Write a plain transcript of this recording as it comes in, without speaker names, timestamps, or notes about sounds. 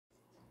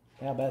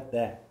How about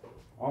that?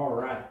 All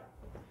right.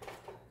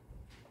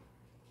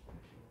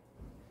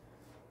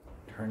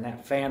 Turn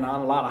that fan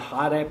on. A lot of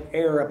hot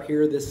air up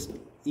here this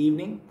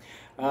evening.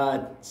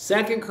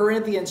 2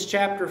 Corinthians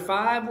chapter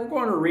 5. We're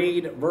going to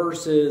read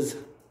verses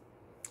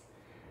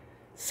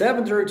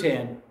 7 through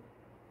 10.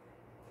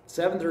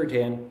 7 through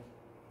 10.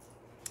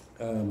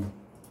 It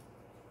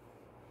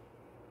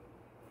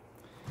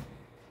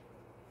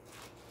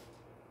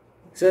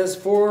says,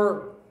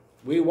 "For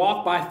we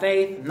walk by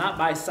faith, not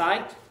by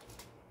sight.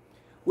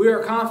 We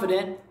are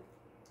confident,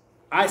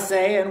 I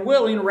say, and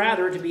willing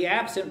rather to be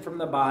absent from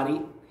the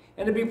body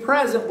and to be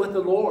present with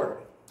the Lord.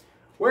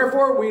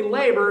 Wherefore we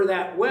labor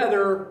that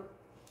whether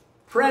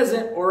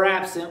present or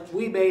absent,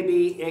 we may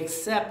be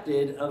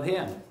accepted of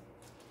him.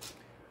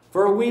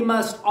 For we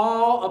must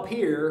all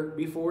appear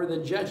before the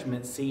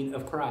judgment seat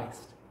of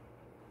Christ,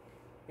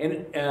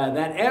 and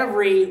that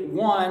every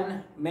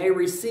one may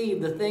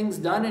receive the things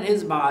done in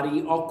his body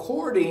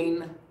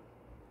according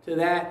to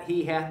that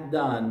he hath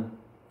done,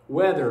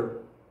 whether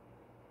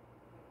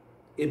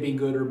it be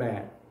good or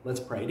bad." Let's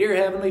pray. Dear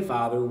Heavenly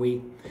Father,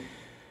 we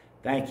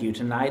thank you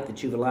tonight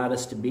that you've allowed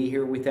us to be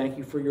here. We thank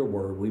you for your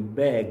word. We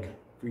beg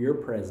for your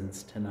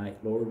presence tonight,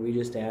 Lord. We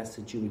just ask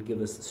that you would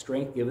give us the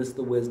strength, give us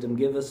the wisdom,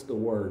 give us the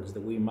words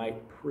that we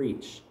might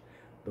preach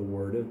the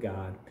word of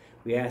God.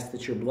 We ask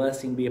that your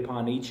blessing be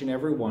upon each and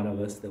every one of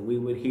us, that we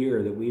would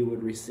hear, that we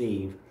would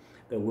receive,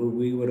 that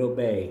we would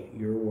obey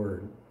your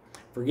word.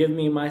 Forgive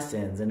me my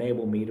sins,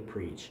 enable me to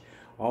preach.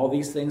 All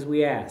these things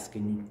we ask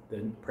in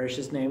the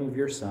precious name of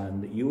your Son,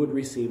 that you would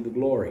receive the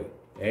glory.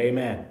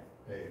 Amen.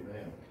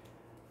 Amen.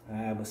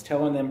 I was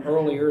telling them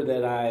earlier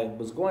that I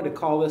was going to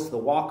call this the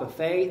walk of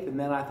faith, and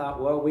then I thought,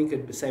 well, we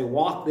could say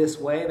walk this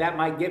way. That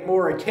might get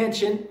more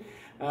attention,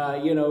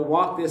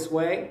 walk this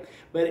way.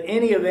 But in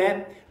any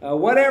event,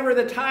 whatever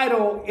the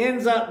title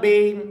ends up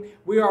being,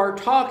 we are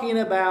talking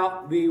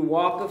about the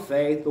walk of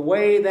faith, the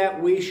way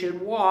that we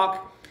should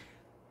walk.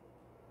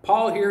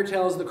 Paul here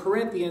tells the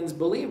Corinthians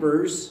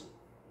believers,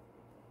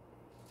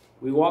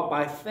 we walk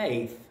by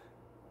faith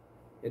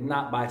and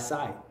not by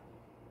sight.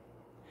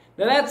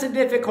 Now that's a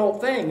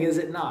difficult thing, is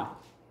it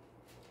not?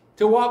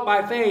 To walk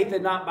by faith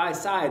and not by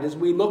sight. As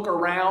we look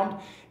around,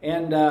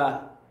 and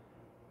I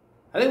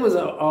think it was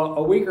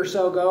a week or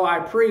so ago, I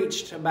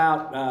preached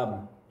about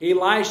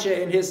Elisha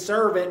and his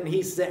servant, and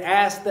he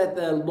asked that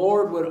the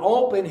Lord would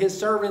open his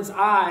servant's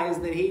eyes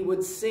that he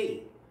would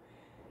see.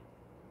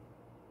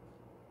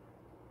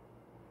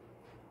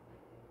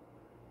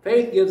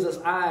 Faith gives us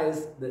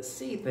eyes that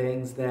see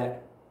things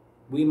that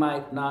we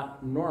might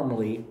not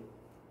normally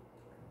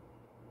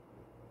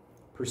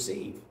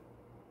perceive.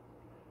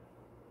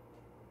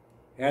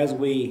 As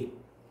we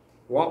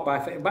walk by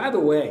faith. By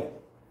the way,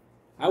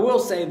 I will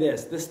say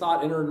this. This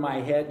thought entered my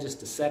head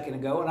just a second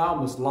ago, and I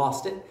almost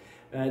lost it.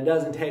 It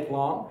doesn't take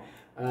long.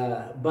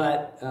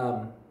 But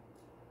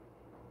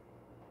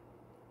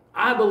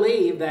I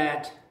believe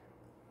that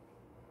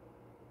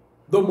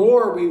the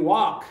more we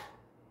walk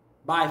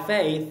by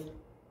faith,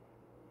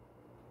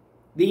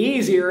 the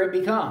easier it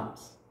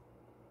becomes.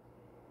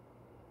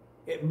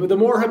 The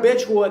more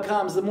habitual it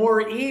comes, the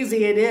more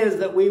easy it is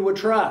that we would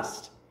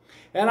trust.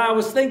 And I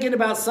was thinking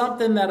about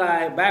something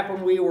that back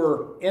when we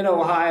were in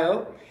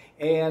Ohio,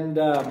 and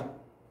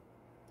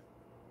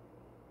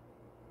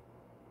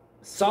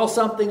saw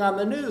something on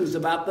the news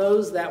about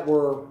those that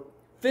were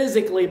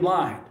physically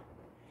blind.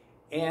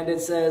 And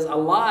it says a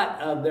lot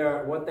of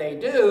what they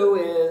do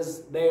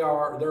is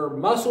their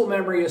muscle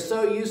memory is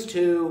so used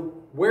to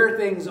where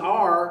things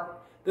are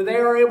that they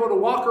are able to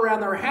walk around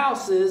their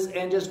houses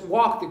and just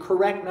walk the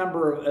correct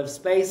number of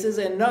spaces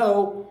and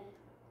know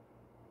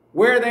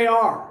where they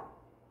are.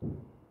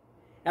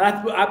 And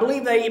I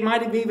believe they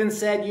might have even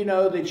said,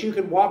 that you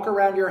could walk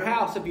around your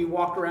house if you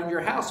walked around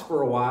your house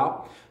for a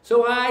while.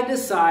 So I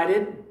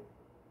decided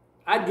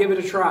I'd give it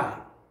a try.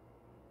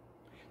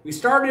 We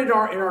started in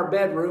our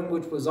bedroom,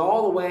 which was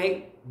all the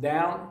way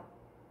down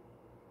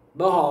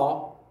the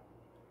hall.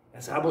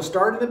 And so I will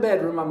start in the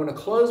bedroom. I'm going to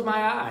close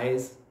my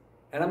eyes,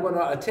 and I'm going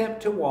to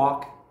attempt to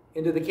walk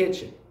into the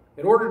kitchen.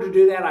 In order to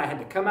do that, I had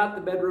to come out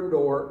the bedroom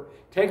door,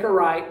 take a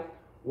right,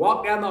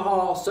 walk down the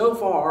hall so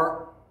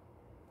far,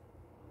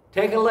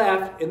 take a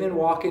left, and then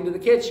walk into the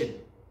kitchen.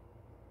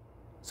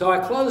 So I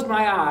closed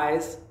my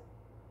eyes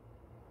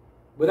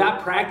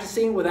without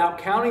practicing, without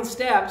counting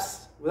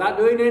steps, without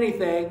doing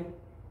anything.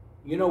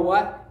 You know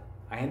what?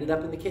 I ended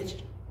up in the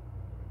kitchen.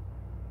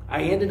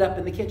 I ended up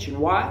in the kitchen.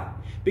 Why?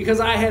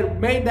 Because I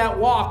had made that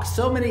walk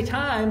so many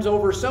times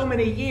over so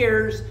many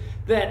years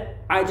that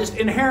I just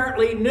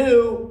inherently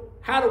knew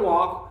how to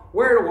walk,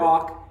 where to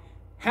walk,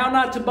 how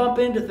not to bump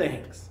into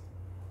things.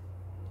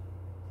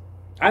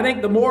 I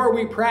think the more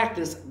we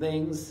practice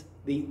things,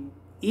 the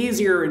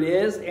easier it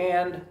is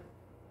and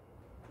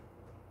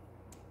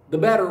the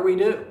better we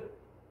do.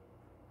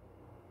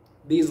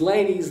 These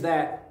ladies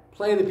that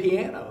play the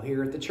piano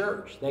here at the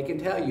church, they can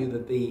tell you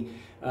that the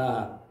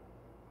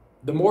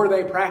more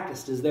they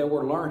practiced as they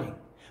were learning,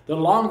 the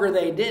longer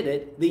they did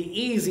it, the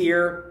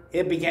easier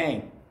it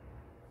became.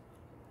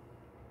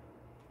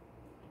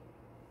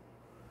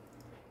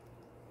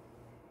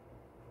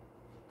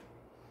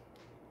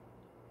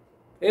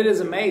 It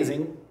is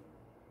amazing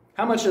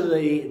how much of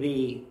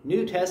the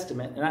New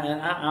Testament, and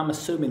I'm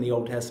assuming the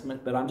Old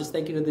Testament, but I'm just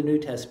thinking of the New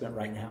Testament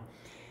right now,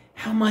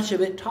 how much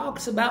of it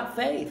talks about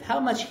faith, how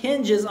much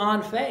hinges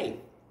on faith.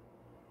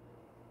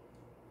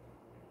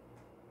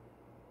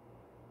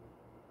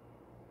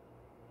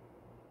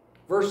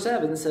 Verse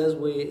 7 says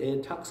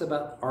it talks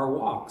about our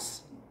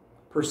walks,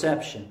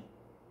 perception.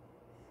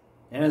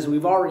 And as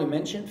we've already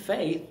mentioned,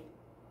 faith,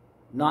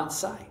 not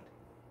sight.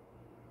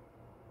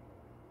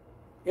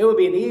 It would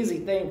be an easy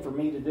thing for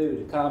me to do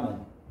to come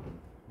and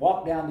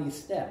walk down these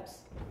steps,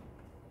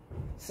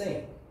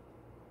 sing.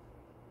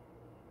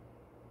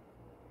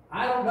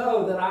 I don't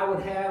know that I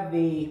would have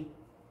the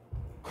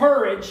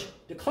courage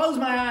to close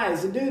my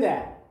eyes and do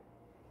that.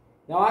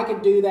 Now, I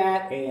could do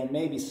that and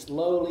maybe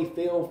slowly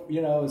feel,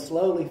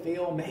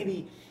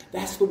 maybe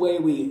that's the way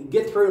we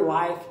get through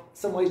life.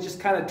 Some ways just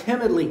kind of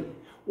timidly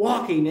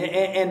walking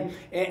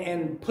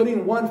and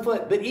putting one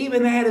foot. But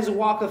even that is a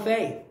walk of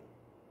faith.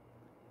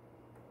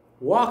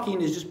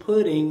 Walking is just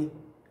putting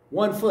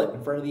one foot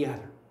in front of the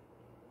other.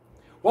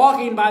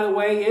 Walking, by the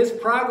way, is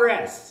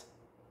progress.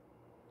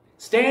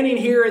 Standing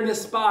here in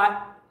this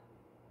spot,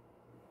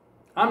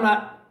 I'm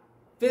not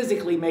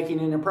physically making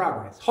any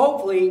progress.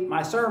 Hopefully,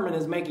 my sermon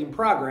is making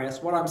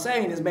progress. What I'm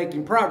saying is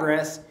making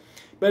progress.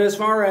 But as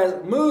far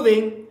as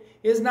moving,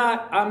 I'm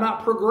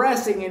not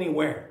progressing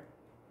anywhere.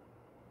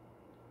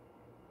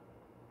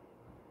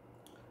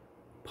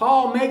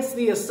 Paul makes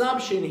the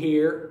assumption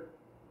here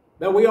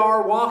that we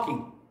are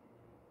walking,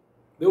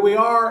 that we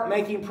are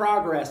making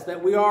progress,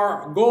 that we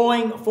are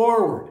going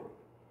forward.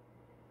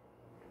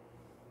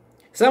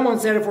 Someone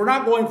said if we're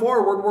not going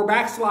forward, we're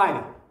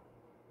backsliding.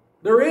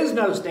 There is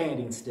no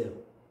standing still.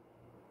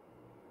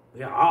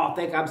 I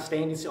think I'm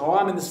standing still.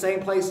 I'm in the same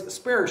place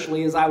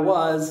spiritually as I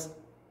was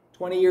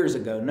 20 years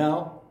ago.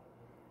 No,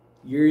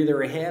 you're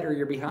either ahead or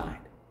you're behind.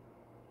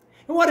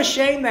 And what a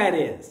shame that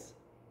is.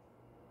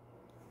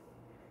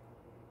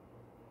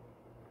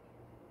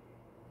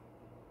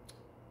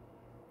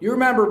 You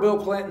remember Bill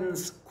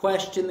Clinton's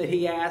question that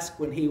he asked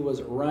when he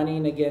was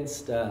running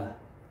against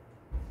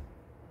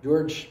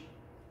George,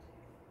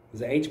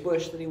 was it H.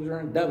 Bush that he was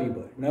running? W.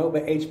 Bush. No,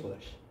 but H.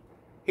 Bush.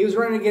 He was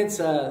running against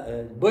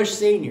Bush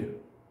Sr.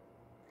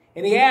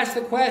 And he asked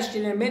the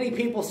question, and many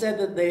people said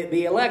that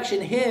the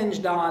election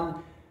hinged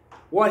on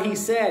what he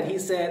said. He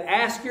said,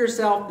 ask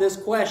yourself this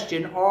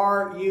question,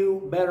 are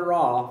you better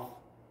off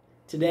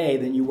today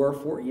than you were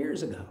 4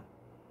 years ago?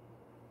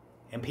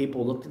 And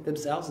people looked at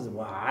themselves and said,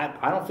 well,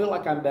 I don't feel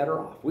like I'm better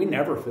off. We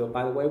never feel,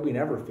 by the way,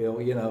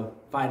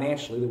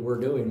 financially that we're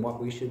doing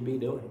what we should be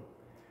doing.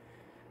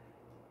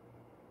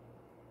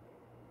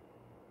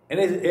 And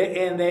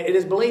it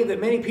is believed that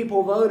many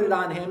people voted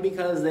on him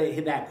because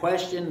that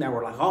question, they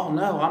were like, oh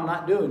no, I'm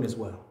not doing as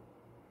well.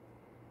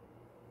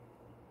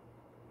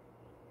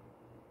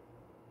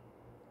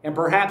 And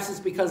perhaps it's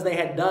because they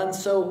had done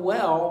so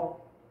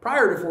well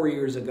prior to 4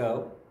 years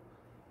ago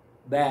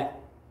that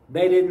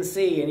they didn't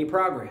see any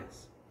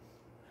progress.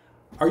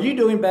 Are you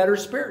doing better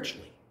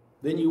spiritually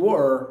than you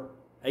were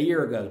a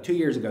year ago, 2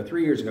 years ago,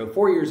 3 years ago,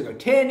 4 years ago,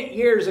 10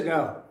 years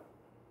ago?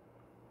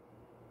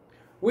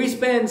 We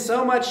spend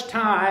so much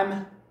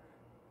time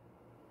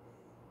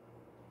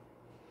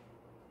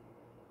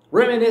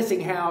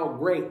reminiscing how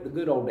great the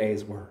good old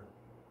days were.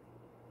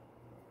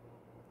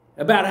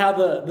 About how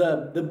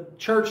the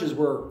churches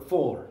were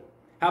fuller.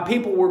 How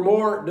people were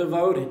more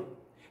devoted.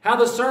 How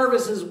the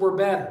services were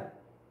better.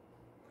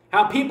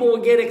 How people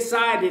would get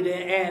excited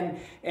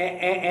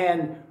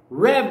and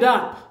revved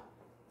up.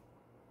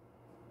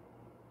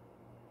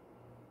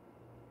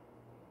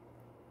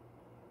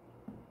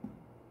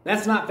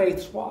 That's not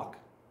faith's walk.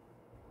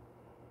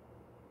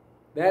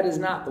 That is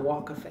not the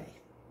walk of faith.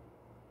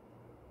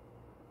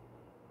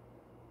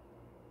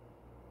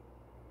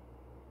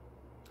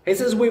 He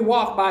says we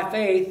walk by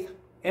faith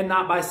and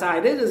not by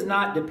sight. It is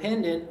not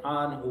dependent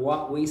on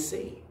what we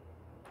see.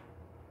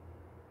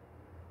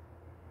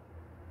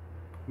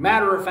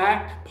 Matter of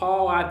fact,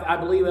 Paul, I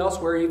believe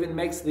elsewhere, even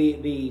makes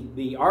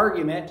the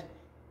argument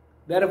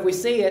that if we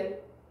see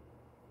it,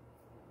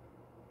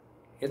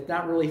 it's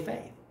not really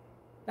faith.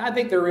 I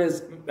think there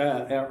is,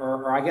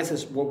 or I guess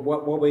it's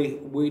what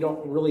we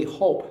don't really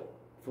hope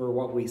for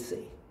what we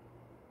see.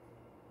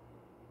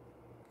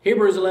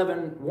 Hebrews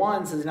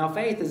 11:1 says, now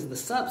faith is the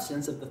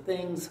substance of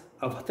things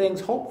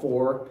hoped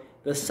for,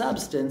 the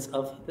substance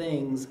of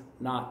things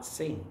not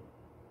seen.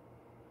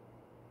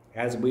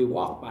 As we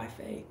walk by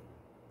faith.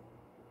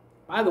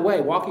 By the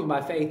way, walking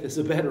by faith is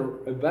a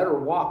better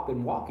walk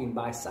than walking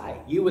by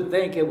sight. You would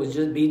think it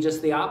would be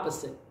just the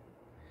opposite.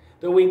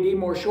 That we'd be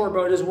more sure,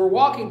 but as we're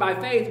walking by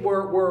faith,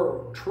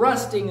 we're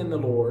trusting in the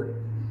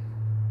Lord.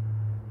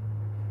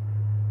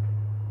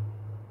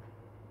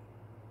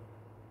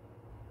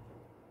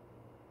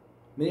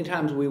 Many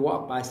times we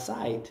walk by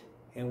sight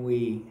and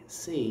we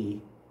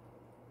see.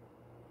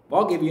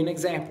 Well, I'll give you an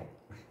example.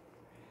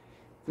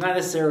 Not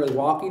necessarily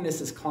walking,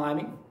 this is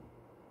climbing.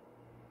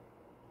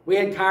 We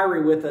had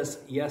Kyrie with us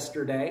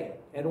yesterday,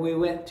 and we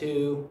went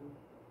to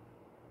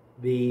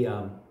the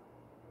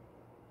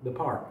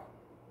park.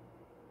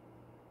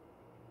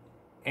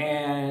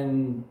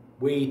 And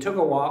we took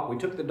a walk. We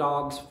took the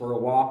dogs for a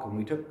walk, and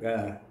we took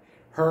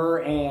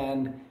her,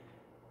 and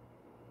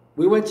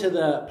we went to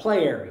the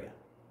play area.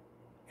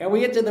 And we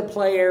get to the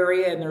play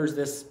area, and there's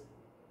this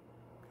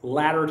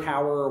ladder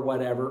tower or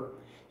whatever.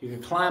 You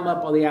could climb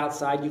up on the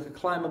outside. You could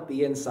climb up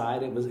the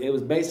inside. It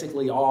was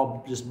basically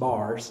all just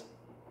bars.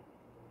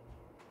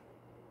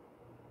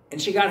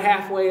 And she got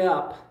halfway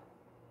up,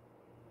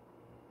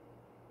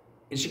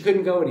 and she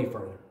couldn't go any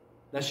further.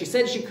 Now, she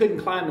said she couldn't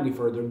climb any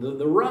further.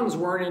 The rungs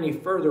weren't any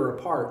further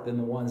apart than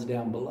the ones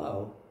down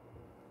below.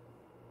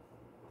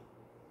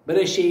 But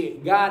as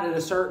she got at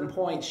a certain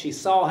point, she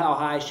saw how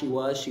high she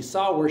was. She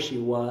saw where she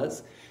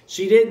was.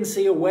 She didn't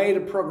see a way to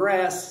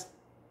progress,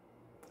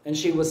 and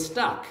she was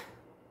stuck.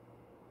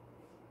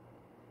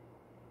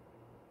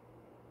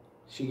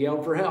 She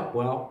yelled for help.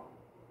 Well,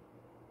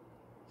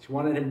 she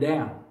wanted him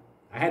down.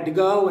 I had to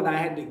go, and I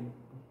had to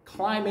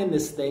climb in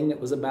this thing that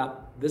was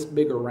about this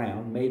big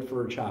around, made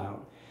for a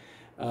child.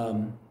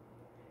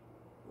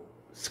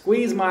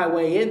 Squeeze my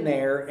way in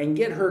there and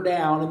get her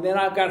down, and then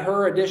I've got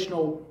her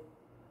additional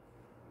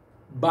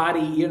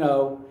body, you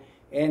know,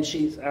 and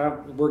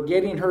we're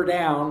getting her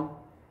down.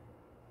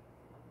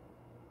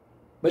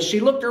 But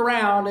she looked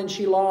around and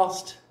she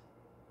lost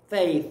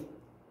faith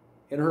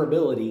in her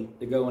ability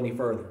to go any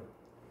further.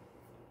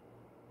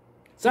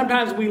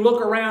 Sometimes we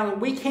look around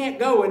and we can't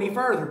go any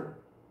further.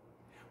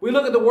 We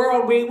look at the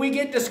world, we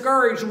get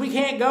discouraged, we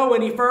can't go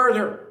any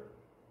further.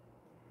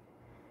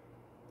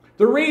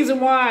 The reason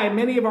why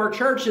many of our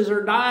churches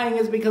are dying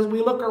is because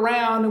we look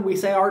around and we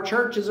say our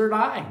churches are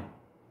dying.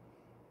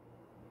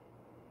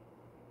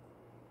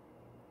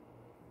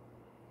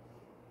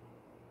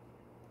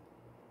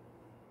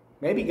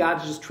 Maybe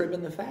God's just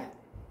trimming the fat.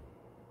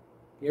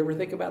 You ever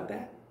think about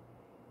that?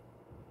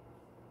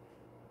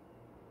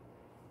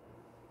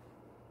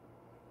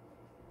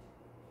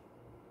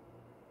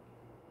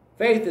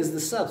 Faith is the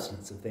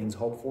substance of things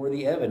hoped for,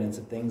 the evidence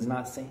of things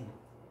not seen.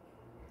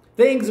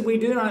 Things we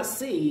do not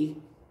see,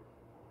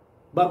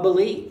 but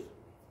believe.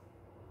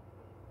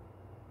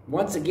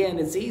 Once again,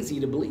 it's easy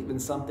to believe in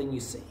something you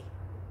see.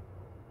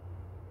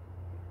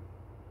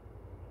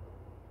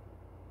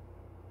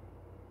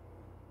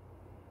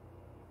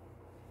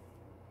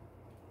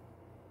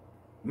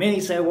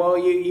 Many say, well,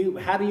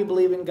 how do you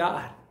believe in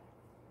God?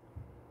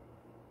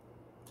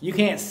 You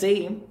can't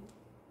see Him.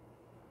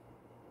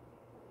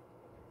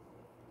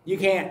 You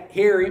can't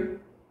hear Him.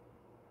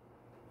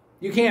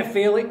 You can't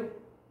feel Him.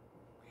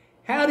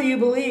 How do you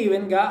believe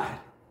in God?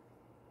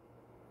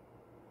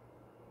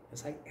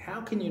 It's like,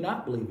 how can you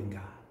not believe in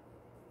God?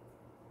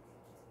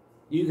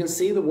 You can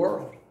see the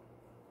world.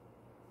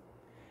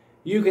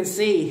 You can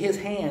see His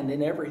hand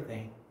in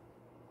everything.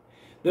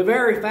 The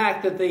very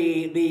fact that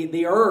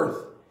the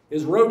earth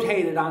is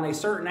rotated on a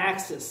certain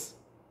axis,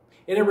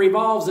 and it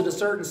revolves at a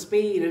certain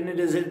speed, and it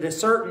is at a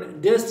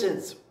certain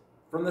distance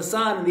from the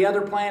sun and the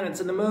other planets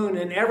and the moon,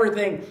 and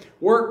everything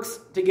works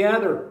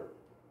together,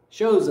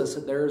 shows us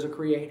that there is a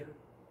creator.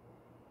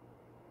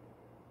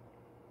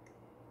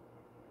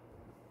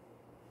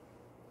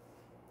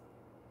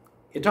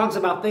 It talks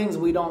about things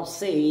we don't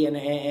see and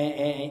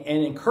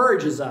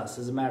encourages us,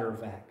 as a matter of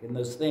fact, in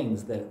those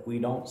things that we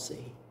don't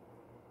see.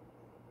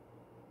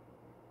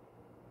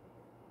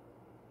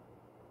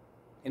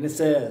 And it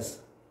says,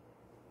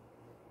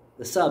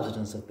 the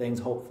substance of things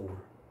hoped for.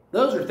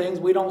 Those are things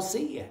we don't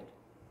see yet.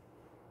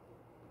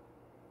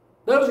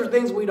 Those are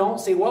things we don't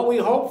see. What we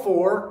hope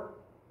for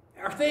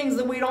are things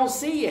that we don't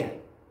see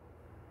yet.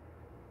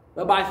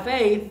 But by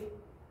faith,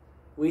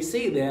 we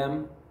see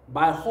them.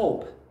 By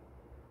hope,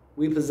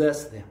 we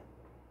possess them.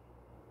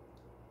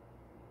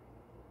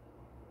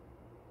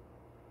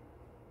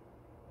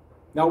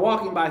 Now,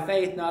 walking by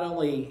faith not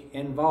only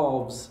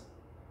involves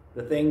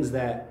the things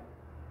that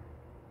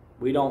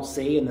we don't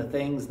see and the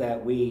things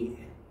that we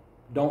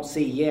don't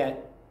see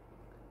yet,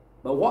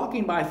 but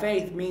walking by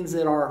faith means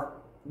that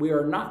we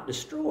are not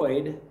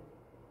destroyed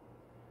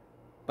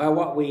by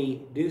what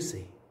we do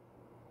see.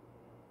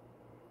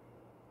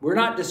 We're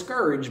not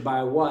discouraged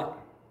by what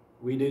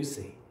we do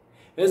see.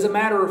 As a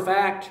matter of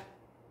fact,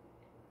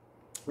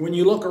 when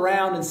you look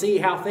around and see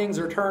how things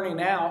are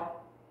turning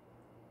out,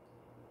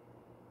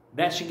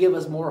 that should give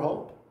us more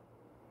hope.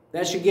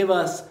 That should give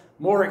us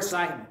more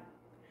excitement,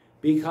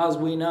 because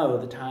we know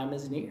the time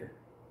is near.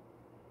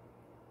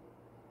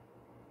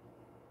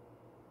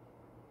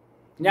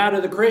 Now,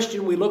 to the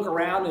Christian, we look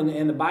around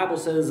and the Bible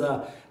says,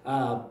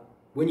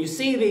 when you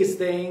see these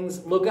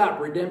things, look up,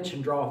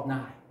 redemption draweth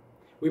nigh.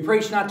 We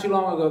preached not too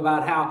long ago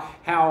about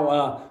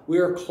how we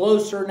are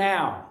closer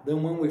now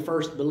than when we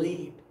first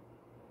believed.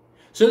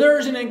 So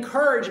there's an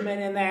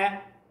encouragement in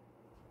that.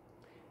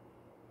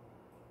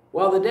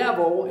 Well, the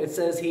devil, it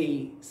says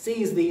he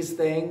sees these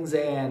things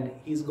and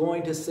he's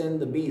going to send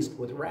the beast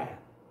with wrath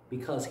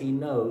because he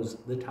knows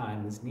the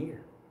time is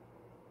near.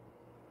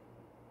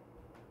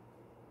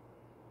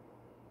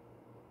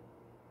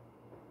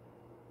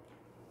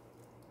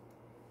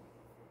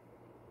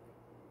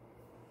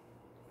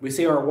 We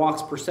see our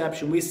walk's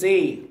perception. We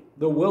see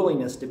the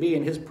willingness to be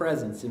in His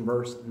presence in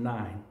verse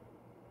 9.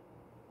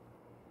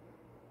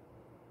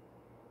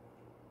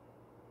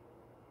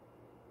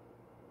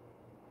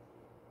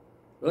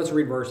 Let's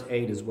read verse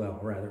 8 as well,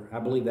 rather. I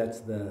believe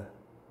that's the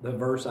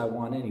verse I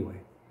want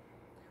anyway.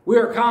 We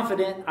are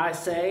confident, I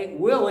say,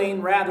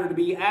 willing rather to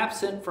be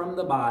absent from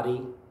the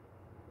body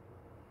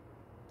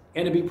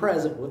and to be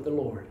present with the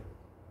Lord.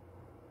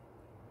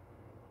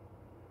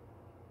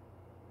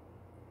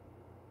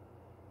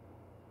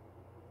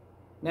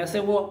 Now I say,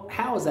 well,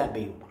 how is that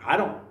be? I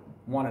don't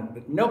want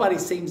to, nobody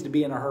seems to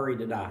be in a hurry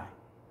to die.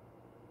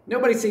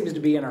 Nobody seems to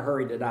be in a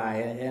hurry to die.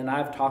 And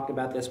I've talked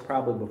about this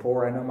probably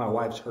before. I know my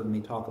wife's heard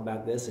me talk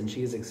about this and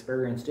she's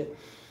experienced it.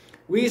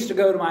 We used to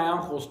go to my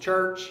uncle's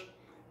church.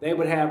 They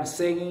would have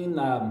singing,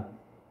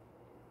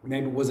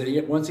 maybe was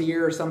it once a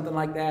year or something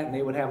like that, and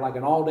they would have like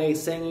an all-day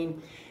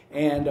singing.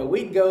 And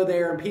we'd go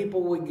there and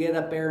people would get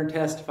up there and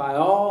testify,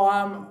 oh,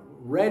 I'm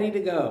ready to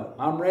go.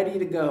 I'm ready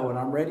to go and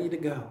I'm ready to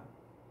go.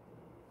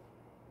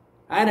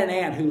 I had an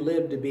aunt who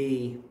lived to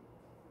be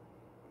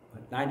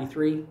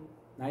 93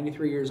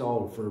 years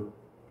old.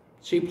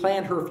 She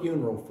planned her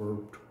funeral for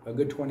a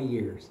good 20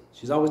 years.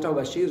 She's always talking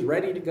about she was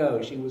ready to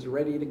go. She was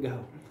ready to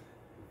go.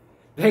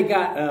 They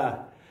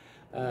got,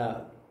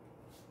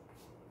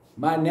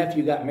 my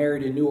nephew got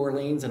married in New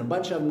Orleans, and a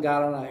bunch of them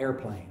got on an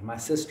airplane. My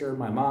sister,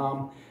 my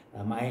mom,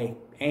 my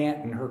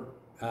aunt, and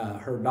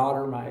her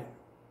daughter,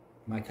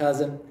 my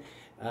cousin.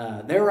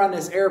 They were on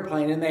this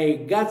airplane, and they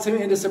got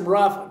into some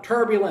rough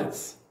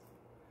turbulence.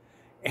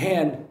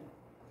 And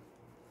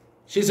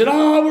she said,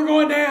 oh, we're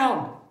going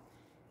down.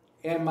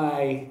 And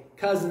my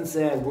cousin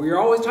said, well, you're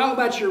always talking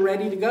about you're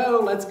ready to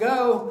go. Let's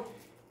go.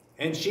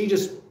 And she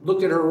just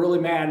looked at her really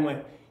mad and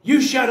went, you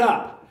shut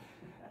up.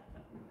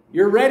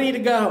 You're ready to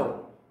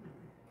go.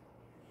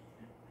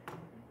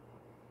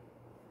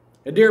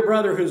 A dear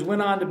brother who's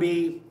went on to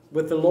be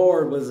with the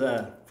Lord was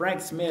Frank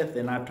Smith.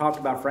 And I've talked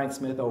about Frank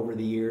Smith over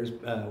the years.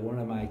 One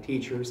of my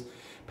teachers,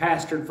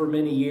 pastored for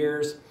many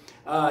years.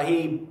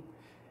 He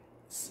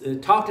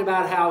talked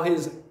about how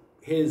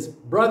his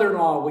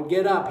brother-in-law would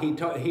get up.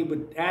 He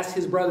would ask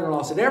his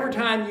brother-in-law, said, every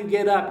time you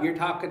get up, you're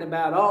talking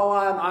about, oh,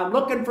 I'm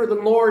looking for the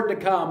Lord to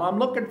come. I'm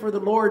looking for the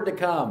Lord to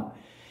come.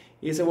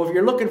 He said, well, if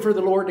you're looking for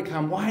the Lord to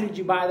come, why did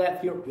you buy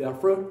that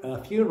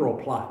funeral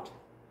plot?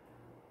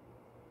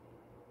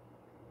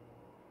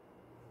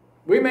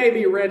 We may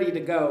be ready to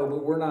go,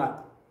 but we're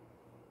not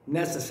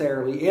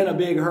necessarily in a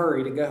big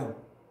hurry to go.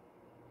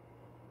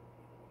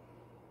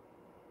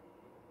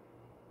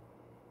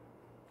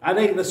 I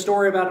think of the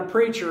story about a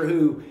preacher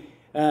who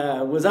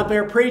was up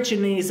there preaching,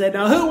 and he said,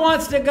 now who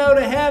wants to go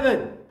to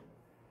heaven?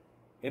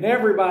 And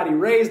everybody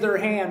raised their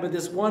hand but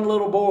this one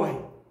little boy.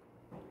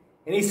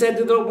 And he said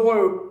to the little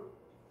boy,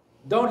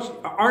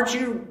 aren't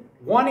you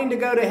wanting to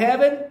go to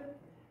heaven?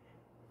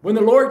 When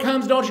the Lord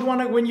comes,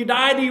 when you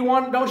die,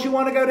 don't you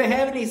want to go to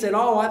heaven? He said,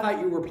 oh, I thought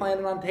you were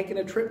planning on taking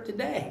a trip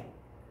today.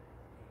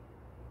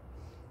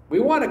 We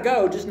want to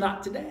go, just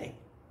not today.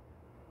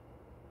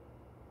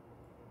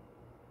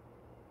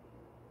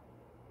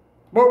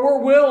 But we're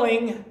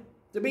willing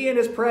to be in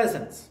His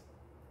presence.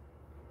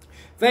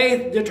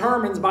 Faith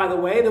determines, by the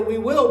way, that we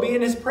will be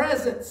in His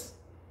presence.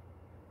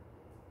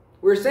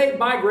 We're saved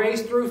by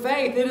grace through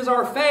faith. It is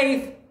our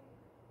faith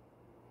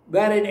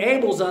that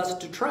enables us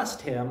to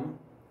trust Him,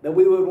 that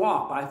we would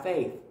walk by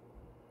faith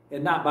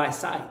and not by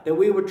sight. That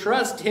we would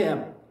trust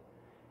Him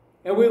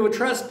and we would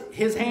trust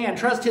His hand,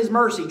 trust His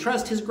mercy,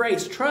 trust His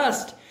grace,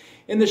 trust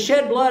in the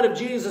shed blood of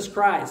Jesus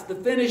Christ, the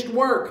finished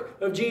work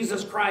of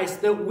Jesus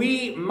Christ, that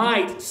we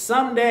might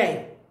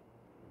someday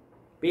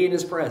be in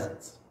His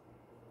presence.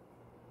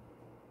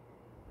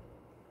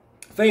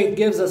 Faith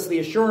gives us the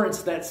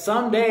assurance that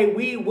someday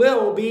we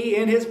will be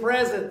in His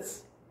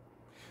presence.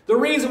 The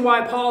reason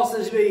why Paul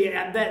says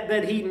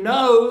that he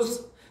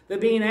knows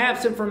that being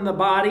absent from the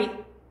body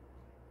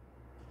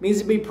means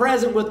to be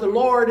present with the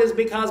Lord is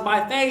because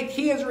by faith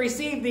he has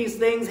received these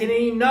things and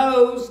he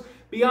knows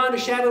beyond a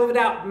shadow of a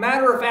doubt.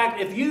 Matter of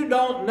fact, if you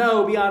don't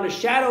know beyond a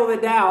shadow of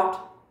a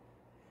doubt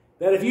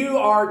that if you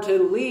are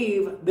to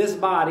leave this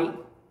body,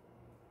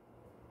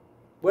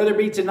 whether it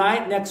be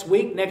tonight, next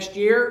week, next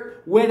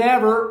year,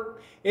 whenever,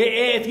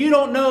 if you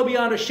don't know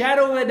beyond a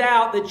shadow of a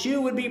doubt that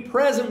you would be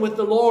present with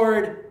the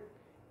Lord,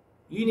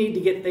 you need to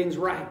get things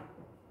right.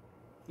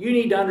 You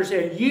need to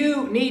understand.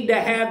 You need to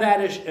have that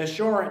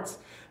assurance.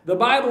 The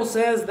Bible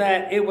says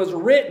that it was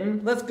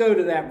written. Let's go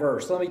to that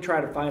verse. Let me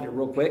try to find it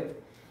real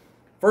quick.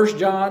 1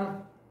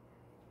 John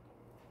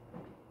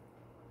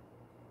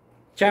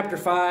chapter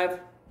 5,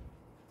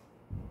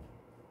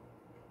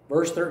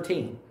 verse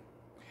 13.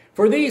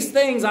 For these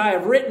things I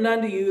have written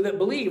unto you that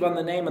believe on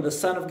the name of the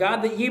Son of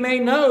God, that ye may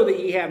know that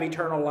ye have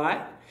eternal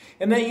life,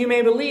 and that ye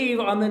may believe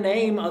on the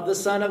name of the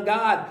Son of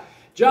God.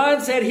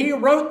 John said he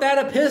wrote that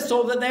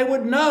epistle that they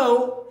would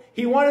know.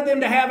 He wanted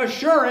them to have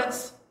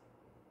assurance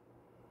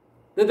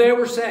that they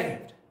were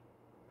saved.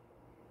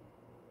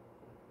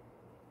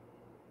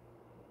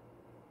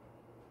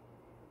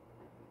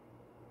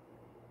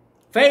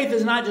 Faith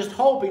is not just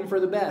hoping for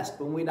the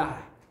best when we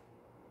die.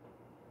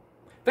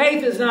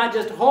 Faith is not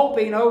just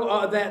hoping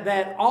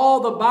that all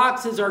the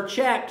boxes are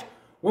checked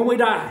when we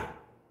die.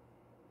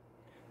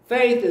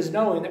 Faith is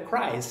knowing that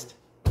Christ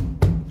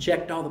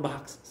checked all the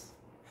boxes.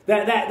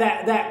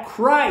 That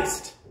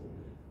Christ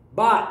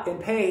bought and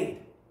paid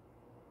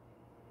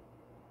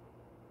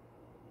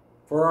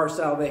for our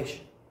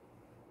salvation.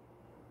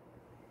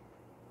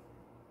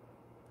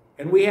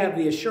 And we have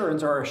the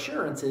assurance, our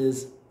assurance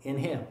is in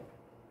Him.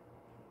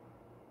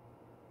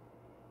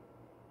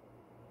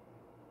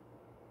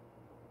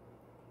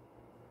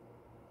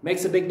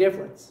 Makes a big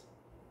difference.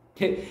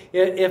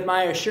 If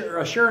my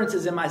assurance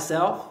is in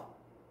myself,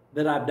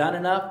 that I've done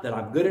enough, that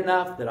I'm good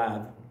enough, that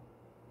I've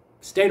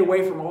stayed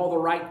away from all the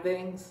right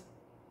things,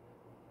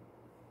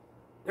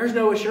 there's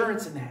no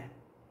assurance in that.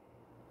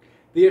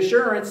 The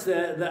assurance,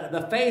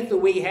 the faith that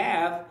we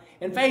have,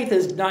 and faith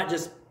is not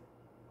just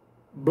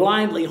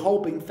blindly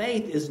hoping.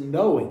 Faith is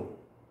knowing.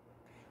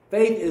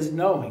 Faith is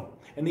knowing.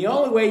 And the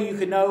only way you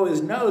can know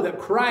is know that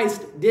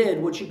Christ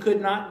did what you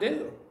could not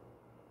do.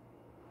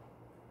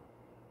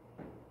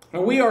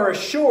 And we are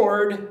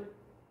assured,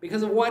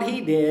 because of what He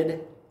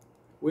did,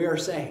 we are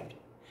saved.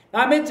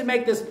 Now, I meant to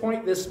make this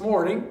point this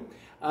morning,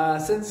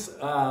 since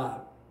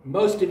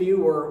most of you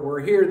were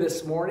here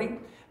this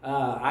morning.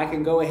 I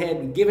can go ahead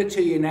and give it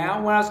to you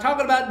now. When I was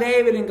talking about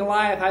David and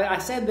Goliath, I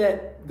said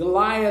that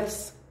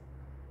Goliath's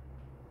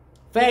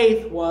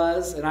faith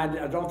was, and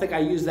I don't think I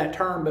used that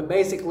term, but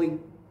basically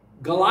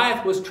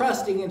Goliath was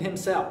trusting in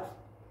himself.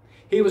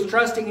 He was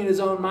trusting in his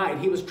own might.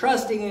 He was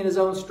trusting in his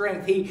own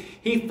strength.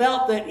 He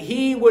felt that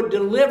he would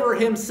deliver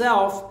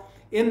himself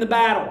in the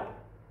battle.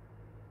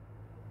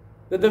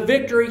 That the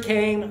victory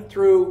came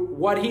through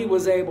what he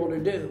was able to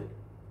do.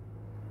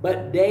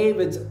 But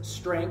David's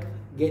strength,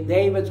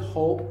 David's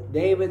hope,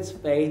 David's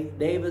faith,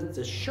 David's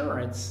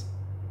assurance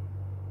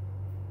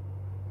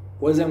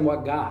was in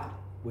what God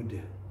would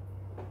do.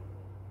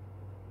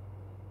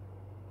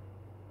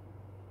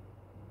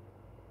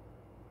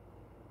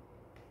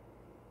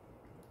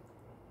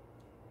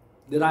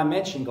 Did I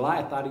mention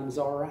Goliath thought he was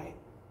all right?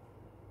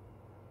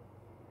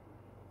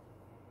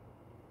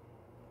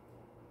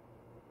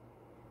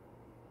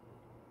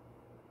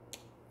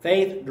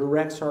 Faith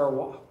directs our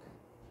walk.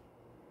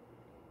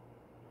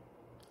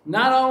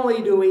 Not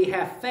only do we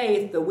have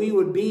faith that we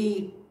would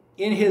be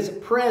in His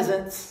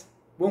presence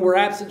when we're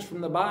absent from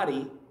the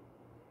body,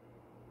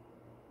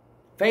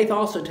 faith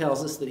also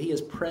tells us that He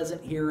is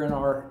present here in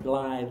our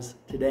lives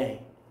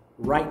today,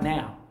 right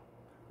now,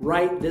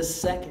 right this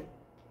second.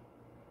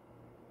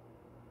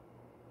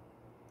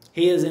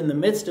 He is in the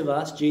midst of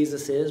us,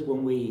 Jesus is,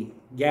 when we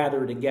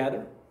gather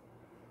together.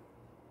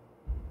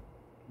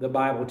 The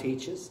Bible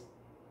teaches.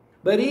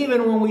 But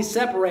even when we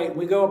separate,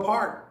 we go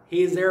apart,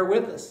 He is there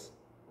with us.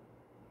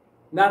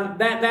 Now,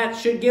 that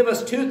should give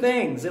us two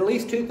things, at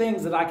least two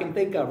things that I can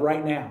think of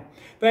right now.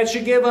 That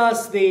should give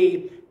us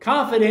the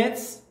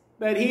confidence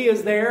that He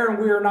is there and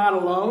we are not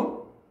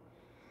alone.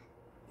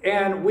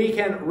 And we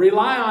can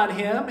rely on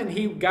Him and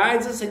He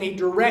guides us and He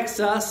directs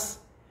us.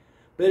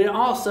 But it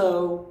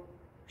also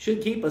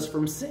should keep us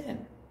from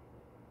sin,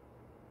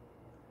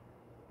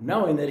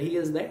 knowing that He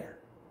is there.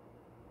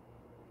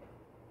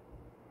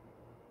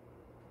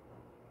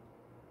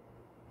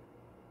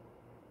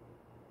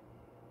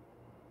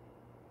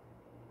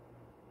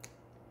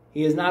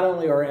 He is not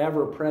only our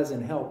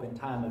ever-present help in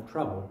time of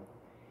trouble,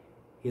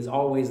 He is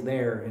always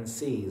there and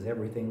sees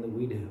everything that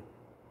we do.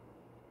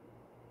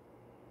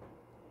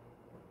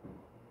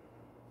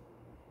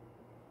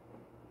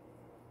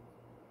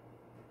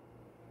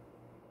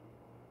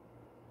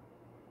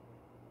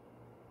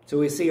 So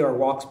we see our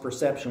walk's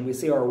perception, we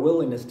see our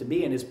willingness to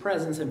be in His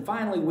presence, and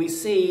finally we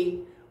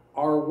see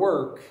our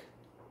work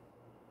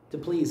to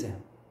please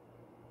Him.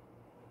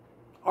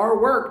 Our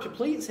work to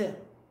please Him.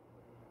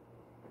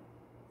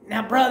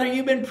 Now, brother,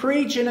 you've been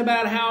preaching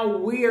about how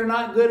we are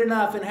not good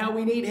enough and how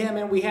we need Him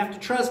and we have to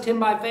trust Him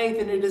by faith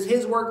and it is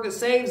His work that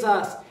saves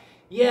us.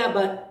 Yeah,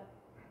 but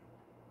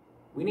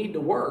we need to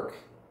work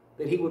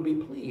that He would be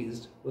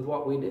pleased with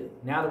what we do.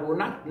 Now that we're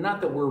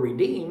not that we're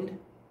redeemed,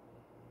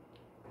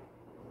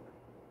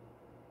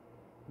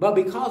 but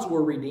because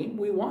we're redeemed,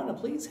 we want to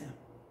please Him.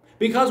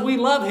 Because we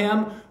love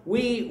Him,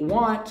 we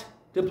want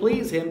to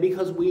please Him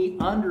because we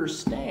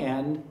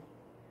understand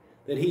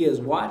that He is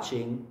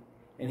watching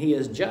and He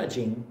is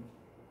judging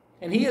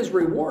and He is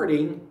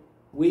rewarding.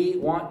 We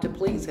want to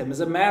please Him. As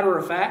a matter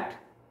of fact,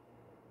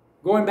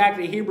 going back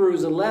to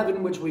Hebrews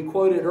 11, which we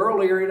quoted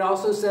earlier, it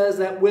also says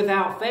that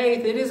without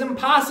faith, it is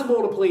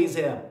impossible to please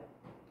Him.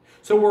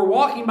 So we're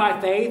walking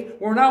by faith.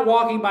 We're not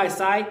walking by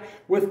sight.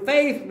 With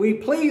faith, we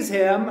please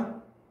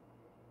Him.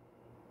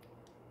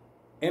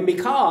 And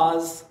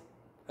because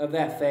of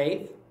that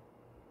faith,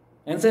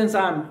 and since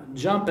I'm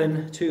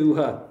jumping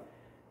to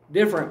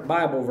different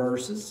Bible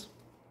verses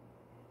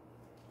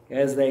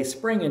as they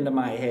spring into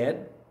my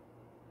head,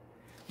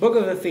 book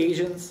of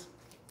Ephesians,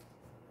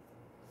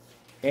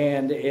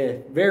 and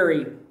a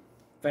very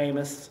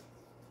famous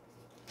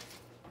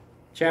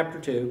chapter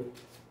 2.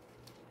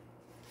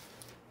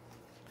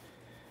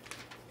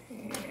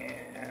 And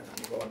I'm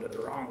going to the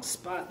wrong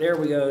spot. There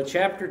we go,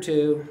 chapter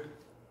 2.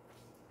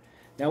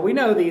 Now we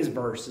know these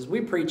verses. We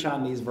preach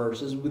on these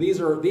verses.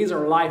 These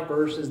are life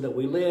verses that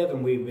we live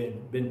and we've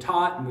been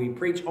taught and we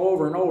preach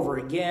over and over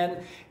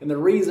again. And the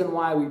reason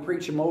why we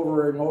preach them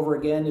over and over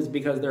again is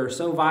because they're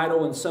so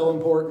vital and so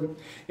important.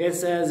 It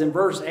says in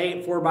verse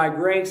 8, "For by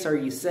grace are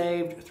ye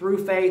saved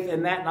through faith,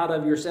 and that not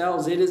of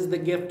yourselves. It is the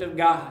gift of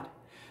God,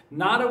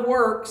 not of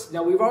works."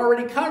 Now we've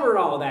already covered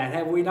all that,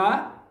 have we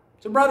not?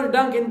 So Brother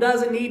Duncan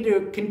doesn't need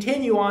to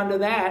continue on to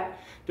that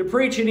to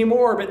preach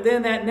anymore. But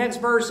then that next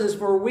verse is,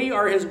 "For we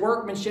are his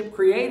workmanship,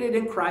 created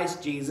in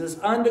Christ Jesus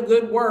unto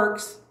good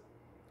works,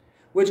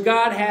 which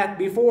God hath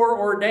before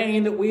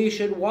ordained that we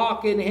should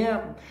walk in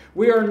him."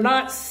 We are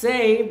not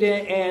saved,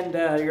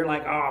 and you're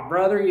like, "Oh,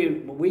 brother,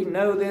 we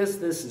know this.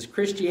 This is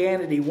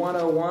Christianity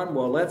 101.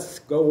 Well, let's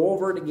go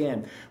over it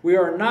again. We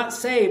are not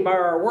saved by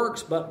our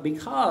works, but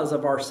because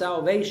of our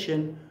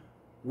salvation,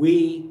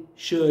 we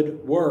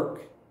should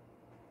work.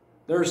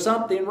 There's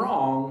something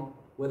wrong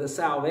with a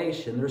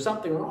salvation. There's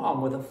something wrong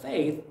with a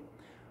faith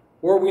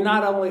where we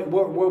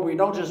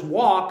don't just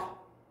walk,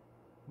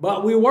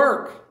 but we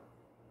work.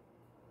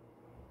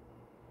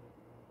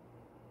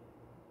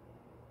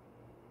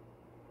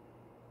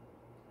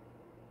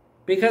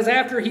 Because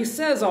after he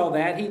says all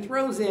that, he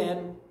throws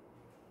in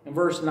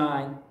verse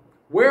 9,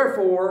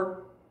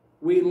 "Wherefore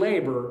we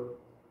labor,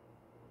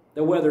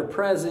 that whether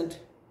present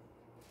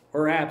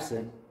or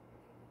absent,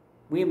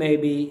 we may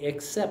be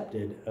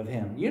accepted of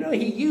him." You know,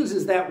 he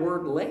uses that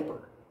word labor.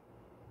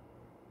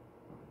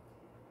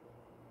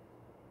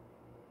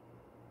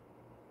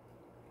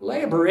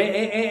 Labor,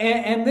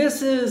 and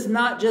this is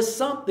not just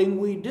something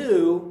we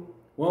do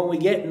when we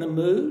get in the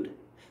mood.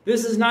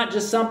 This is not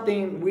just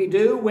something we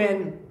do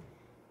when,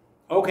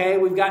 okay,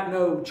 we've got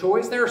no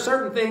choice. There are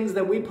certain things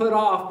that we put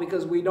off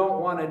because we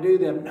don't want to do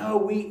them. No,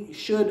 we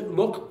should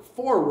look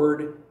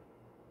forward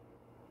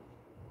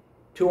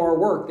to our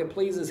work that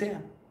pleases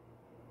him.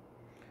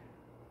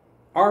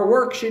 Our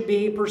work should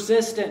be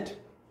persistent.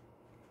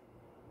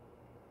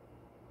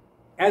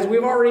 As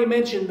we've already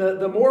mentioned,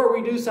 the more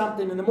we do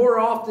something and the more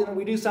often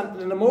we do something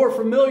and the more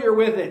familiar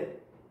with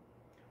it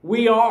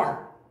we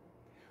are.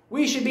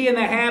 We should be in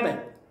the habit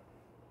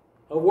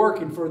of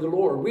working for the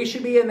Lord. We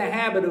should be in the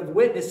habit of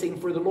witnessing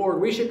for the Lord.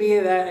 We should be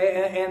in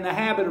the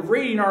habit of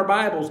reading our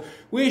Bibles.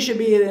 We should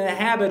be in the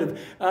habit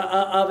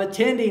of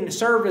attending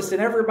service. And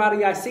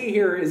everybody I see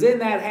here is in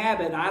that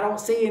habit. I don't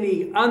see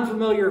any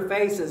unfamiliar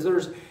faces.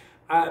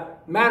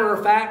 Matter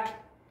of fact,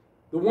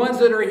 the ones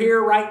that are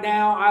here right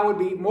now, I would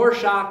be more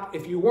shocked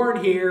if you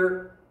weren't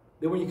here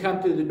than when you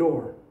come through the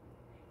door.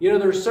 You know,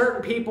 there's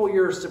certain people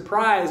you're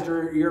surprised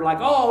or you're like,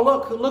 "Oh,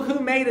 look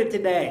who made it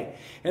today."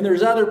 And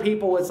there's other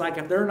people, it's like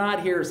if they're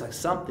not here, it's like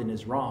something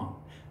is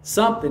wrong.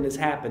 Something has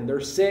happened.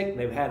 They're sick.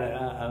 They've had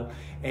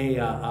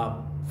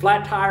a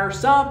flat tire.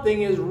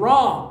 Something is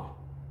wrong.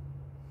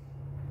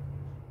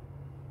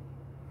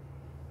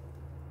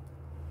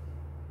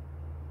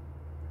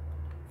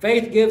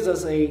 Faith gives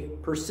us a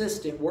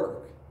persistent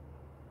work.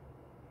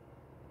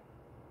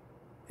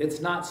 It's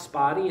not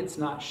spotty. It's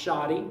not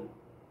shoddy.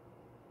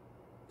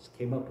 Just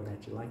came up with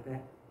that. You like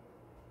that?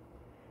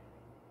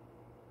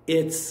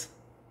 It's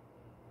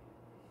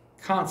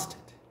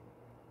constant.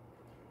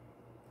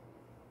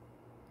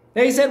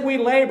 Now he said we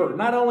labor.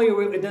 Not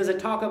only does it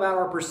talk about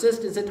our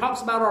persistence, it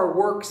talks about our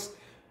work's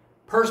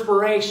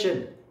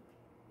perspiration.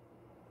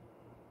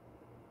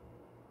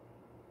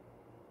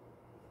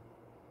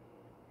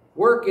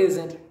 Work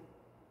isn't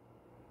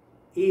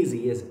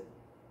easy, is it?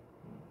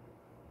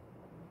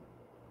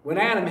 When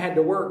Adam had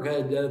to work,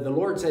 the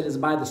Lord said, "It's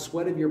by the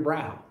sweat of your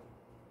brow."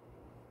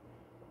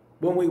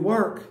 When we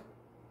work,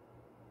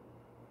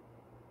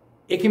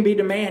 it can be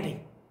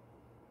demanding.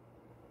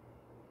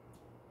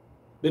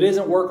 But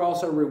isn't work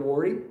also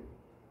rewarding?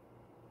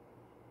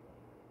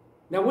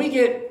 Now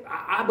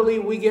I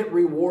believe we get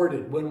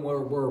rewarded when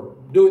we're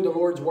doing the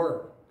Lord's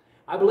work.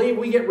 I believe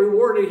we get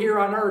rewarded here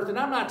on earth. And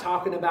I'm not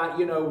talking about,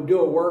 do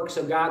a work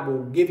so God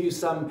will give you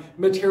some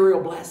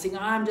material blessing.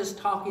 I'm just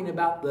talking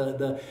about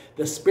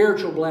the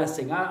spiritual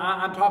blessing.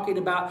 I'm talking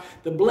about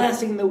the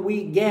blessing that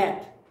we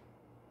get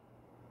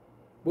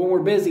when we're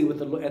busy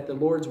at the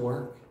Lord's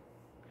work.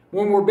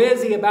 When we're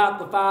busy about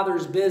the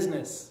Father's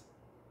business.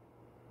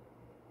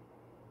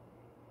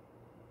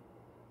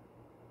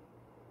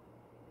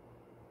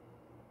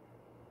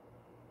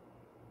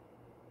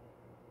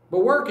 But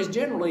work is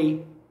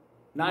generally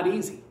not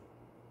easy.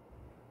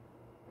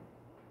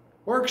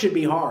 Work should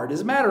be hard.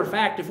 As a matter of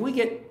fact, if we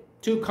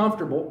get too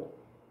comfortable,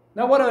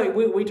 now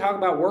we talk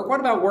about work. What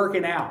about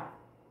working out?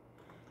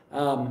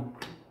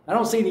 I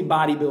don't see any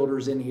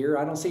bodybuilders in here.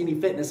 I don't see any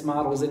fitness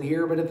models in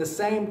here. But at the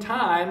same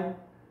time,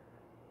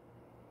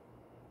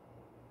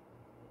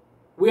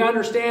 we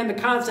understand the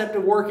concept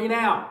of working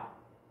out.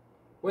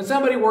 When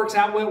somebody works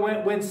out,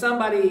 when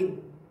somebody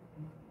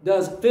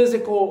does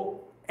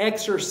physical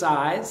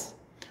exercise,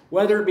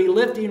 whether it be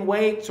lifting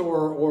weights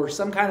or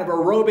some kind of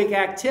aerobic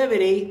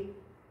activity,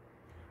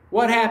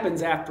 what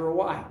happens after a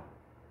while?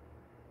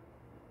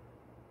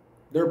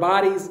 Their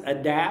bodies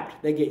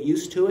adapt. They get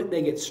used to it.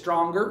 They get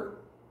stronger.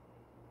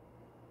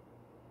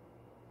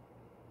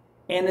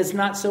 And it's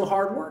not so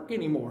hard work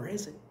anymore,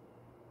 is it?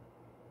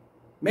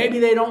 Maybe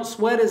they don't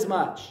sweat as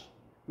much.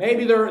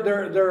 Maybe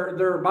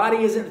their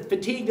body isn't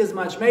fatigued as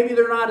much. Maybe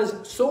they're not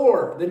as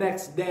sore the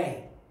next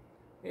day.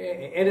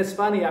 And it's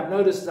funny, I've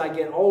noticed as I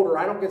get older,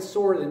 I don't get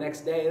sore the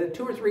next day.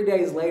 2 or 3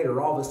 days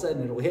later, all of a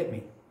sudden it'll hit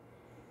me.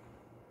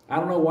 I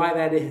don't know why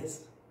that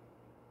is.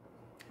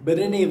 But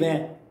in any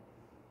event,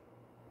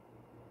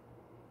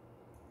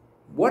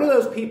 what do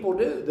those people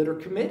do that are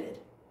committed?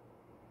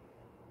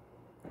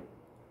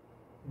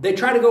 They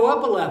try to go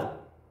up a level.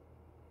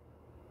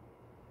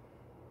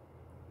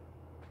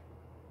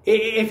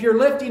 If you're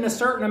lifting a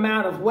certain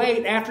amount of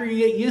weight, after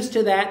you get used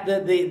to that,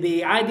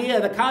 the idea,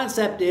 the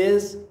concept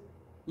is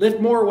lift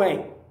more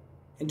weight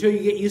until you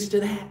get used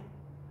to that.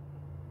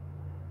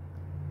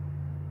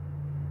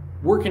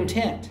 We're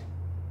content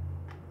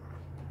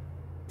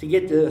to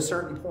get to a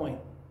certain point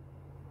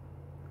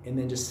and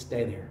then just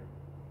stay there.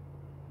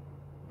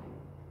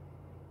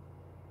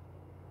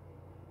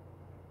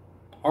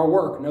 Our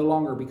work no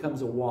longer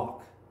becomes a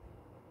walk.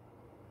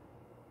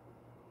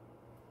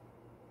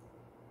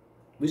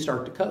 We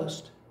start to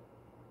coast.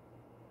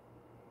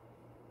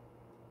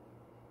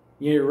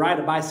 You ride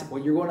a bicycle,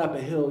 you're going up a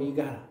hill, you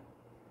got to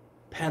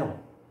pedal.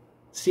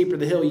 Steeper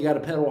the hill, you got to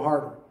pedal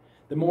harder.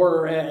 The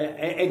more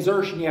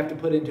exertion you have to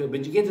put into it.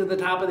 But you get to the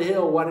top of the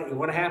hill,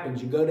 what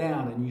happens? You go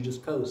down and you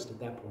just coast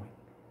at that point.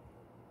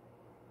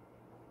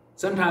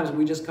 Sometimes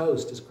we just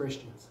coast as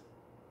Christians.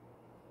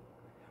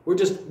 We're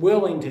just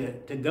willing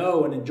to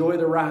go and enjoy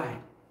the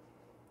ride.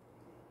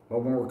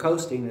 But when we're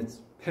coasting, it's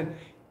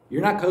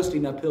you're not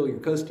coasting uphill, you're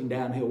coasting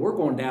downhill. We're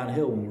going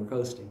downhill when we're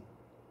coasting.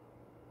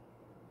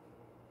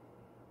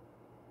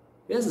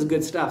 This is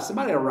good stuff.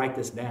 Somebody will write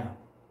this down.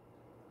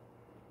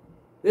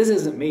 This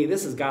isn't me.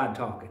 This is God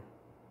talking.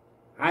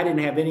 I didn't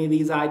have any of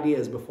these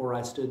ideas before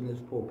I stood in this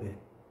pulpit.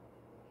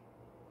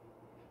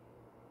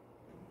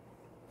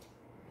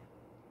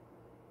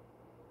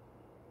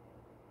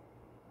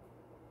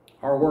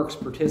 Our works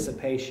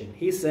participation.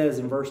 He says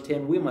in verse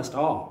 10, we must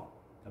all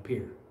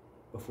appear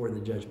before the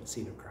judgment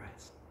seat of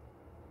Christ.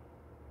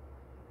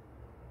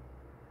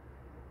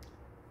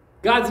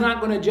 God's not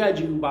going to judge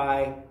you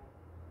by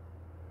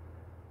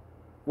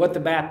what the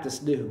Baptists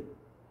do.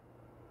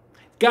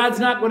 God's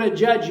not going to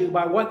judge you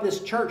by what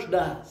this church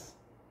does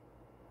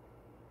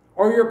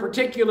or your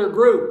particular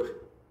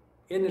group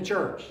in the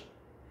church.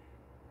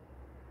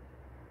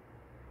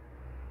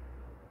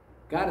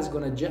 God is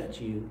going to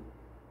judge you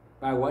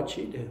by what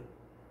you do.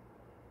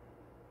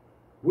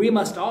 We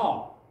must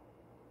all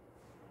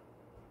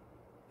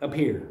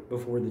appear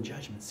before the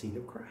judgment seat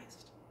of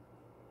Christ.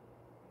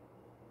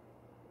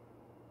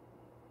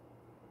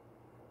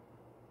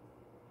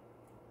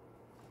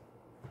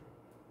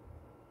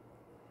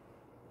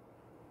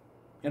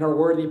 In our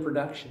worthy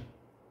production,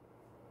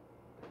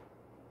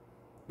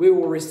 we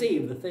will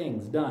receive the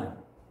things done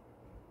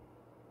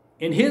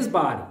in His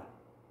body,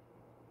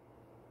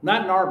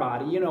 not in our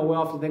body. You know, we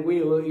often think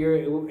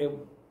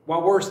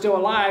while we're still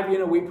alive,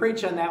 we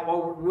preach on that.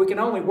 Well, we can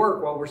only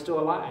work while we're still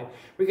alive.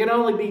 We can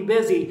only be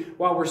busy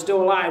while we're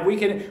still alive. We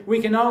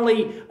can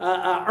only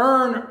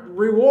earn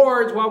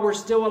rewards while we're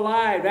still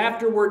alive.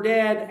 After we're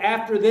dead,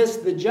 after this,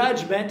 the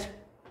judgment.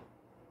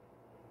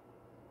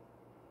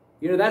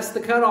 That's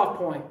the cutoff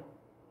point.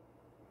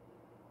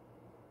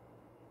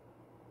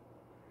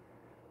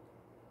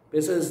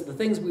 It says the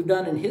things we've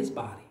done in His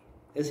body,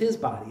 is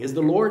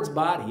the Lord's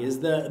body, is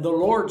the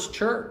Lord's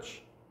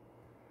church.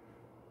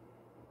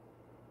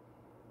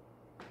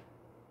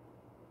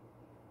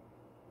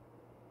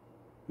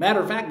 Matter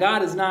of fact,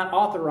 God has not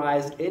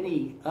authorized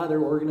any other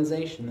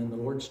organization than the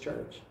Lord's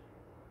church.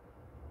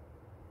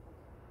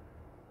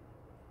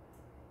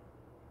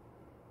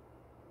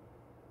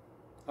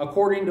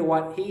 According to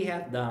what He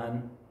hath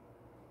done,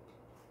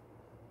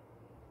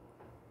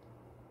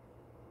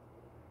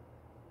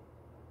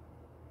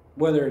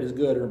 whether it is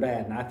good or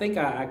bad. And I think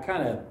I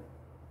kind of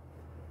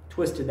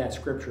twisted that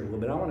scripture a little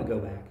bit. I want to go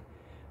back.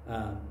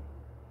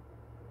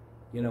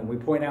 We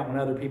point out when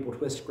other people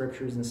twist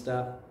scriptures and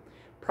stuff.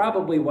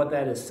 Probably what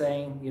that is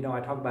saying, I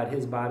talk about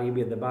His body,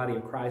 be the body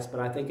of Christ, but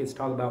I think it's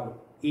talking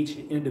about each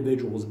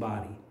individual's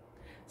body.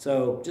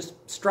 So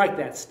just strike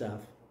that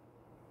stuff.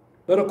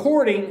 But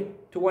according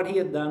to what He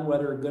had done,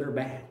 whether good or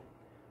bad.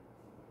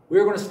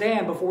 We're going to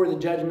stand before the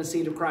judgment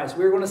seat of Christ.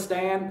 We're going to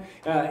stand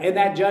in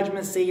that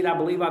judgment seat. I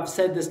believe I've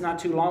said this not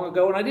too long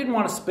ago, and I didn't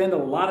want to spend a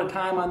lot of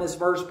time on this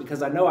verse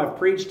because I know I've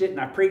preached it, and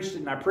I preached it,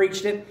 and I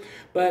preached it.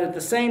 But at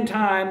the same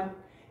time,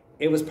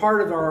 it was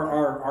part of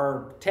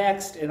our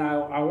text, and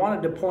I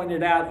wanted to point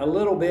it out a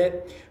little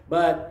bit,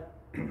 but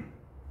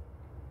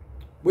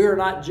we are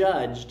not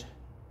judged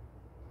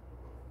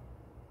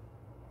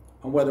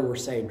on whether we're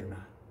saved or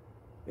not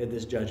at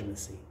this judgment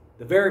seat.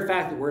 The very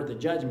fact that we're at the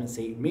judgment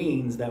seat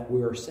means that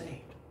we're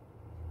saved.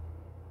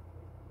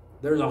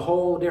 There's a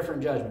whole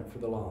different judgment for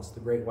the lost,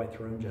 the great white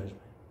throne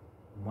judgment.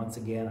 And once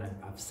again,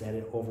 I've said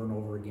it over and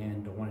over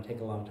again. Don't want to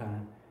take a lot of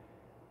time.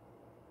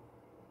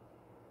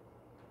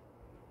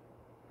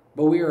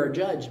 But we are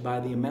judged by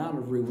the amount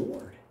of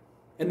reward.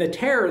 And the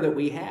terror that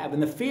we have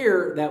and the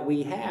fear that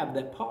we have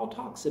that Paul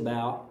talks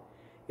about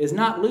is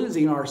not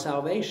losing our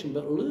salvation,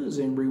 but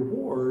losing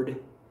reward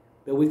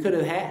that we could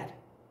have had.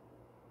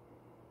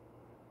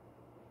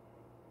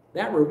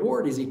 That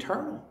reward is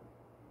eternal.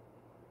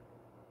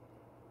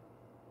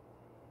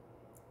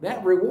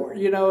 That reward,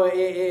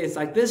 it's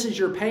like this is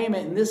your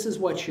payment and this is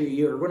what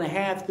you're going to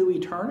have through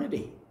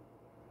eternity.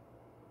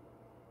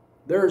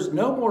 There's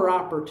no more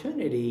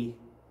opportunity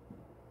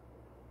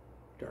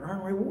to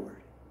earn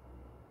reward.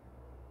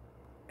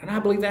 And I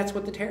believe that's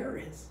what the terror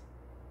is.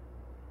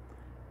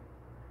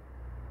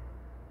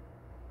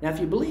 Now, if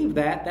you believe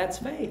that, that's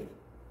faith.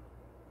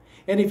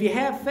 And if you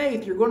have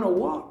faith, you're going to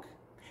walk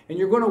and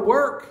you're going to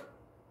work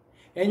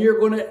and you're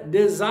going to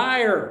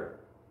desire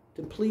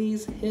to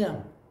please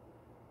Him.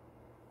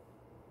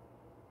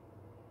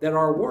 That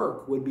our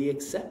work would be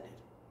accepted.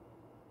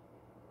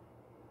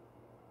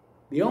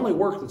 The only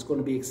work that's going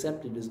to be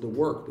accepted is the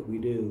work that we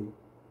do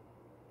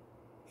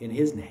in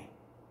His name.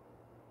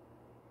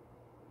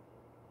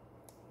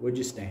 Would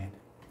you stand?